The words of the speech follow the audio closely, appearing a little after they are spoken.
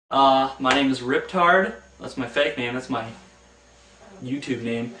My name is Riptard. That's my fake name. That's my YouTube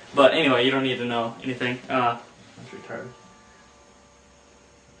name. But anyway, you don't need to know anything. That's retarded.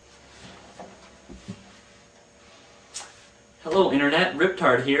 Hello Internet,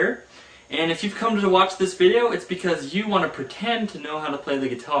 Riptard here. And if you've come to watch this video, it's because you want to pretend to know how to play the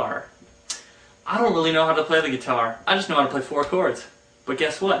guitar. I don't really know how to play the guitar. I just know how to play 4 chords. But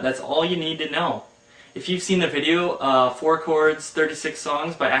guess what? That's all you need to know. If you've seen the video, 4 chords, 36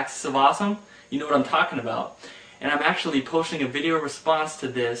 songs by Axis of Awesome, you know what I'm talking about. And I'm actually posting a video response to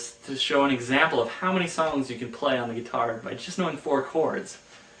this to show an example of how many songs you can play on the guitar by just knowing 4 chords.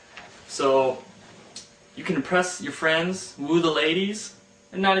 So you can impress your friends, woo the ladies,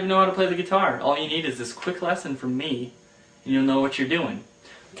 and not even know how to play the guitar. All you need is this quick lesson from me, and you'll know what you're doing.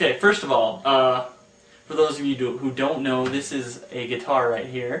 Okay, first of all, for those of you who don't know, this is a guitar right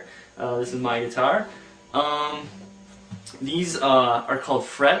here. This is my guitar. These are called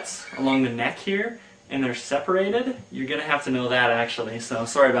frets along the neck here, and they're separated. You're going to have to know that actually, so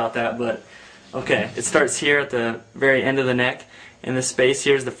sorry about that, but okay. It starts here at the very end of the neck, and the space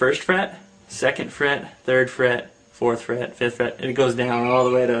here is the 1st fret, 2nd fret, 3rd fret, 4th fret, 5th fret, and it goes down all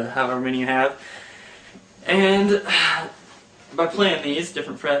the way to however many you have. And by playing these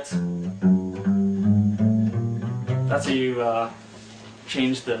different frets, that's how you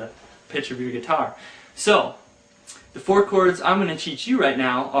change the pitch of your guitar. So, the 4 chords I'm going to teach you right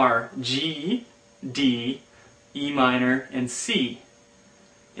now are G, D, E minor, and C,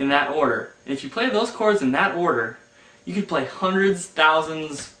 in that order. And if you play those chords in that order, you could play hundreds,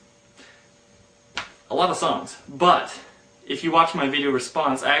 thousands, a lot of songs. But if you watch my video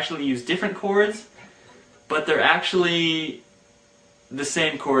response, I actually use different chords, but they're actually the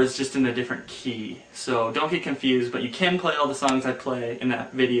same chords, just in a different key. So don't get confused, but you can play all the songs I play in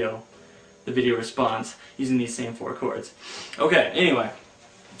that video, the video response, using these same 4 chords. Okay, anyway,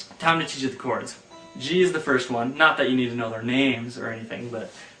 time to teach you the chords. G is the first one. Not that you need to know their names or anything, but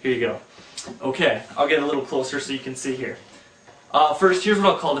here you go. Okay, I'll get a little closer so you can see here. First, here's what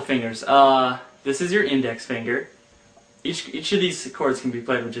I'll call the fingers. This is your index finger. Each of these chords can be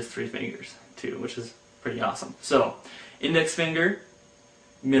played with just 3 fingers, too, which is pretty awesome. So, index finger,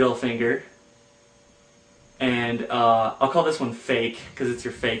 middle finger, and I'll call this one fake, because it's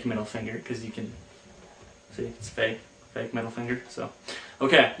your fake middle finger, because you can see it's fake middle finger. So,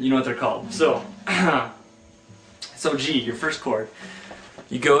 okay, you know what they're called. So, so G, your first chord,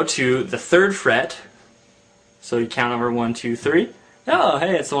 you go to the 3rd fret. So you count over 1, 2, 3. Oh,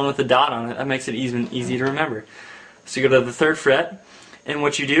 hey, it's the one with the dot on it. That makes it even easy to remember. So you go to the 3rd fret, and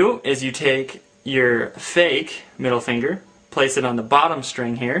what you do is you take your fake middle finger, place it on the bottom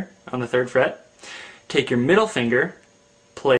string here, on the 3rd fret, take your middle finger,